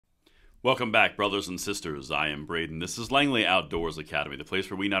Welcome back, brothers and sisters. I am Braden. This is Langley Outdoors Academy, the place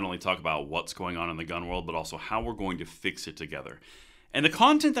where we not only talk about what's going on in the gun world, but also how we're going to fix it together. And the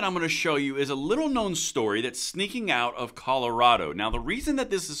content that I'm going to show you is a little known story that's sneaking out of Colorado. Now, the reason that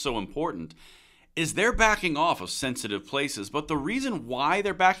this is so important is they're backing off of sensitive places, but the reason why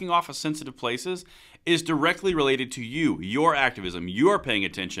they're backing off of sensitive places is directly related to you, your activism, your paying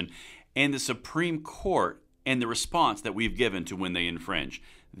attention, and the Supreme Court and the response that we've given to when they infringe.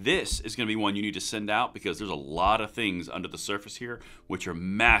 This is going to be one you need to send out because there's a lot of things under the surface here which are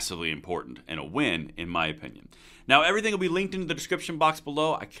massively important and a win, in my opinion. Now, everything will be linked in the description box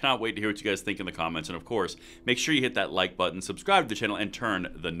below. I cannot wait to hear what you guys think in the comments. And of course, make sure you hit that like button, subscribe to the channel, and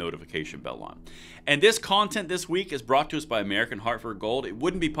turn the notification bell on. And this content this week is brought to us by American Hartford Gold. It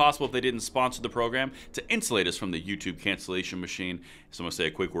wouldn't be possible if they didn't sponsor the program to insulate us from the YouTube cancellation machine. So I'm going to say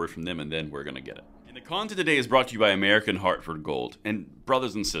a quick word from them, and then we're going to get it. And the content today is brought to you by American Hartford Gold. And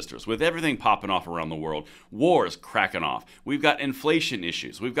brothers and sisters, with everything popping off around the world, wars cracking off, we've got inflation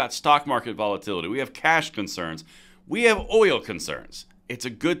issues, we've got stock market volatility, we have cash concerns, we have oil concerns. It's a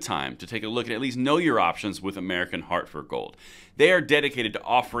good time to take a look and at least know your options with American Hartford Gold. They are dedicated to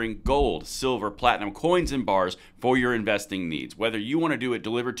offering gold, silver, platinum coins and bars for your investing needs. Whether you want to do it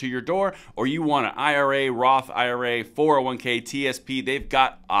delivered to your door or you want an IRA, Roth IRA, 401k, TSP, they've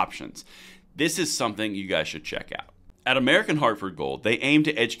got options. This is something you guys should check out. At American Hartford Gold, they aim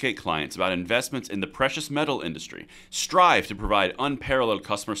to educate clients about investments in the precious metal industry, strive to provide unparalleled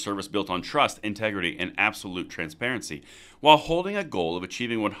customer service built on trust, integrity, and absolute transparency, while holding a goal of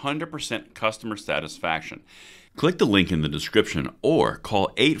achieving 100% customer satisfaction. Click the link in the description or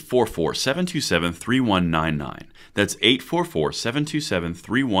call 844-727-3199. That's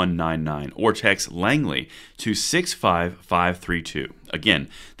 844-727-3199 or text Langley to 65532. Again,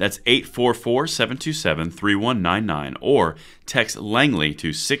 that's 844-727-3199 or text Langley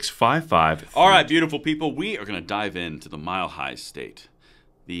to 65532. All right, beautiful people, we are going to dive into the Mile High State,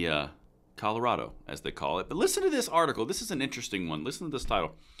 the Colorado, as they call it. But listen to this article. This is an interesting one. Listen to this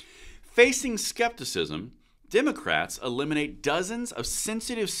title. Facing skepticism, Democrats eliminate dozens of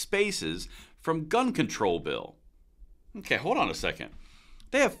sensitive spaces from gun control bill. Okay, hold on a second.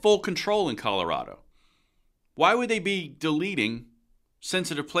 They have full control in Colorado. Why would they be deleting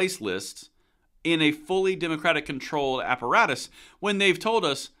sensitive place lists in a fully Democratic controlled apparatus when they've told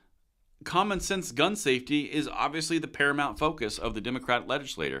us common sense gun safety is obviously the paramount focus of the Democrat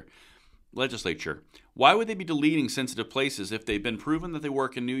legislature? Why would they be deleting sensitive places if they've been proven that they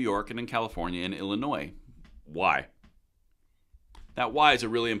work in New York and in California and Illinois? Why? That why is a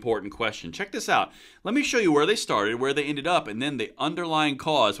really important question. Check this out. Let me show you where they started, where they ended up, and then the underlying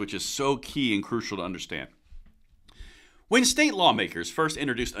cause, which is so key and crucial to understand. When state lawmakers first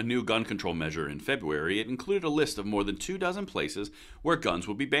introduced a new gun control measure in February, it included a list of more than 24 places where guns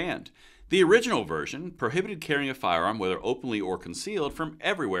would be banned. The original version prohibited carrying a firearm, whether openly or concealed, from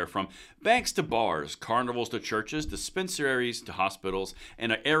everywhere from banks to bars, carnivals to churches, dispensaries to hospitals,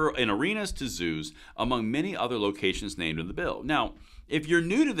 and arenas to zoos, among many other locations named in the bill. Now, if you're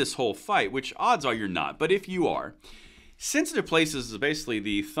new to this whole fight, which odds are you're not, but if you are, sensitive places is basically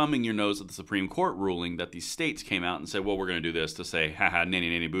the thumbing your nose at the Supreme Court ruling that the states came out and said, well, we're going to do this to say, haha, nanny,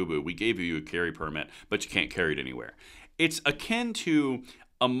 nanny, boo-boo, we gave you a carry permit, but you can't carry it anywhere. It's akin to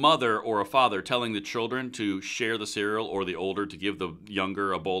a mother or a father telling the children to share the cereal or the older to give the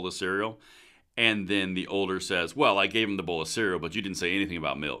younger a bowl of cereal. And then the older says, well, I gave him the bowl of cereal, but you didn't say anything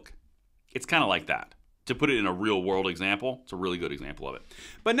about milk. It's kind of like that. To put it in a real world example, it's a really good example of it.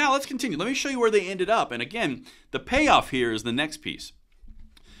 But now let's continue. Let me show you where they ended up. And again, the payoff here is the next piece.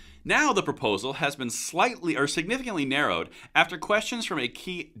 Now the proposal has been slightly or significantly narrowed after questions from a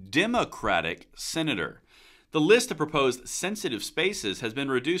key Democratic senator. The list of proposed sensitive spaces has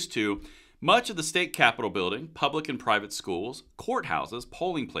been reduced to much of the state capitol building, public and private schools, courthouses,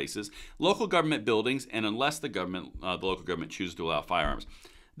 polling places, local government buildings, and unless the local government chooses to allow firearms.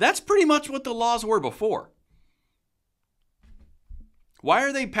 That's pretty much what the laws were before. Why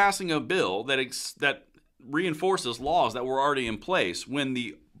are they passing a bill that reinforces laws that were already in place when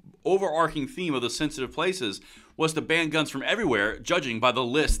the overarching theme of the sensitive places was to ban guns from everywhere, judging by the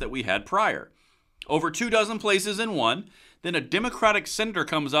list that we had prior? Over 24 places in one. Then a Democratic senator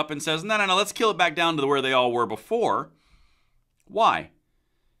comes up and says, no, let's kill it back down to where they all were before. Why?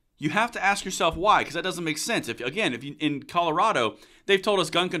 You have to ask yourself why, because that doesn't make sense. If in Colorado, they've told us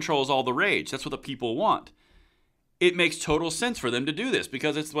gun control is all the rage. That's what the people want. It makes total sense for them to do this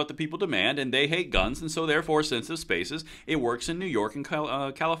because it's what the people demand, and they hate guns, and so therefore sensitive spaces. It works in New York and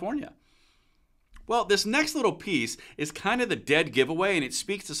California. Well, this next little piece is kind of the dead giveaway, and it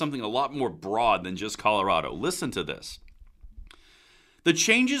speaks to something a lot more broad than just Colorado. Listen to this. The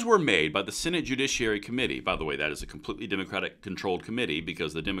changes were made by the Senate Judiciary Committee. By the way, that is a completely Democratic-controlled committee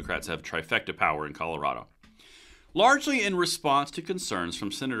because the Democrats have trifecta power in Colorado. Largely in response to concerns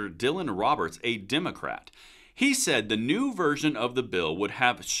from Senator Dylan Roberts, a Democrat. He said the new version of the bill would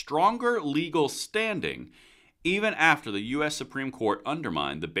have stronger legal standing even after the U.S. Supreme Court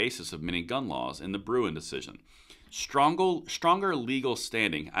undermined the basis of many gun laws in the Bruin decision. Stronger legal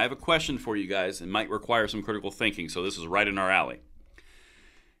standing. I have a question for you guys. It might require some critical thinking, so this is right in our alley.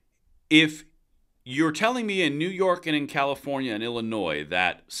 If you're telling me in New York and in California and Illinois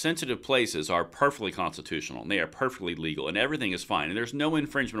that sensitive places are perfectly constitutional and they are perfectly legal and everything is fine and there's no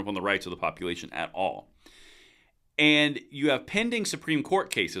infringement upon the rights of the population at all, and you have pending Supreme Court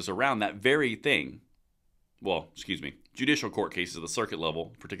cases around that very thing, well, excuse me, judicial court cases at the circuit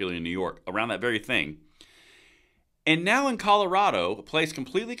level, particularly in New York, around that very thing, and now in Colorado, a place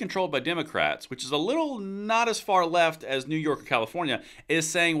completely controlled by Democrats, which is a little not as far left as New York or California, is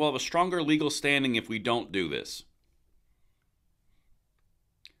saying we'll have a stronger legal standing if we don't do this.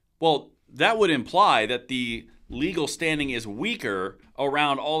 Well, that would imply that the legal standing is weaker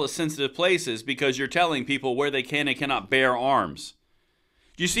around all the sensitive places because you're telling people where they can and cannot bear arms.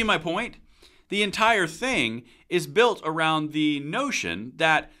 Do you see my point? The entire thing is built around the notion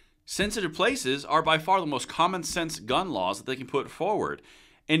that sensitive places are by far the most common sense gun laws that they can put forward.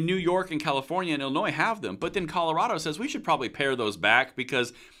 And New York and California and Illinois have them. But then Colorado says we should probably pare those back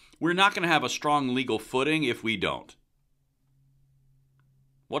because we're not going to have a strong legal footing if we don't.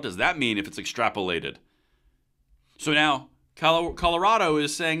 What does that mean if it's extrapolated? So now Colorado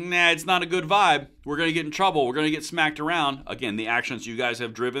is saying, nah, it's not a good vibe. We're going to get in trouble. We're going to get smacked around. Again, the actions you guys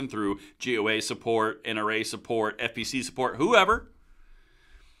have driven through GOA support, NRA support, FPC support, whoever.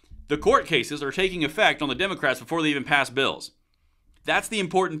 The court cases are taking effect on the Democrats before they even pass bills. That's the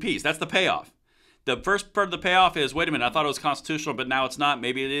important piece. That's the payoff. The first part of the payoff is, wait a minute, I thought it was constitutional, but now it's not.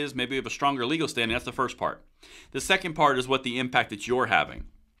 Maybe it is. Maybe we have a stronger legal standing. That's the first part. The second part is what the impact that you're having.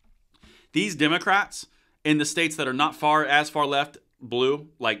 These Democrats in the states that are not as far left blue,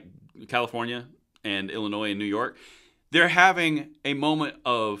 like California and Illinois and New York, they're having a moment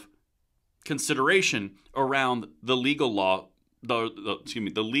of consideration around the legal law,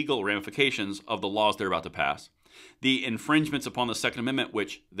 the legal ramifications of the laws they're about to pass, the infringements upon the Second Amendment,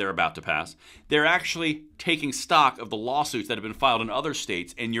 which they're about to pass. They're actually taking stock of the lawsuits that have been filed in other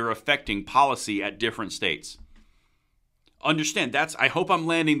states, and you're affecting policy at different states. Understand, I hope I'm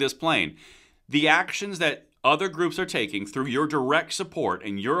landing this plane. The actions that other groups are taking through your direct support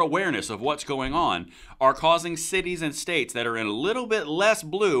and your awareness of what's going on are causing cities and states that are in a little bit less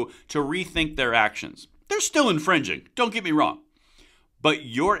blue to rethink their actions. They're still infringing, don't get me wrong. But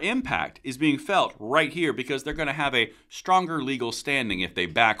your impact is being felt right here because they're going to have a stronger legal standing if they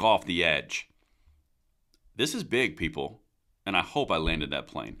back off the edge. This is big, people, and I hope I landed that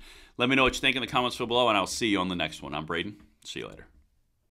plane. Let me know what you think in the comments below, and I'll see you on the next one. I'm Braden. See you later.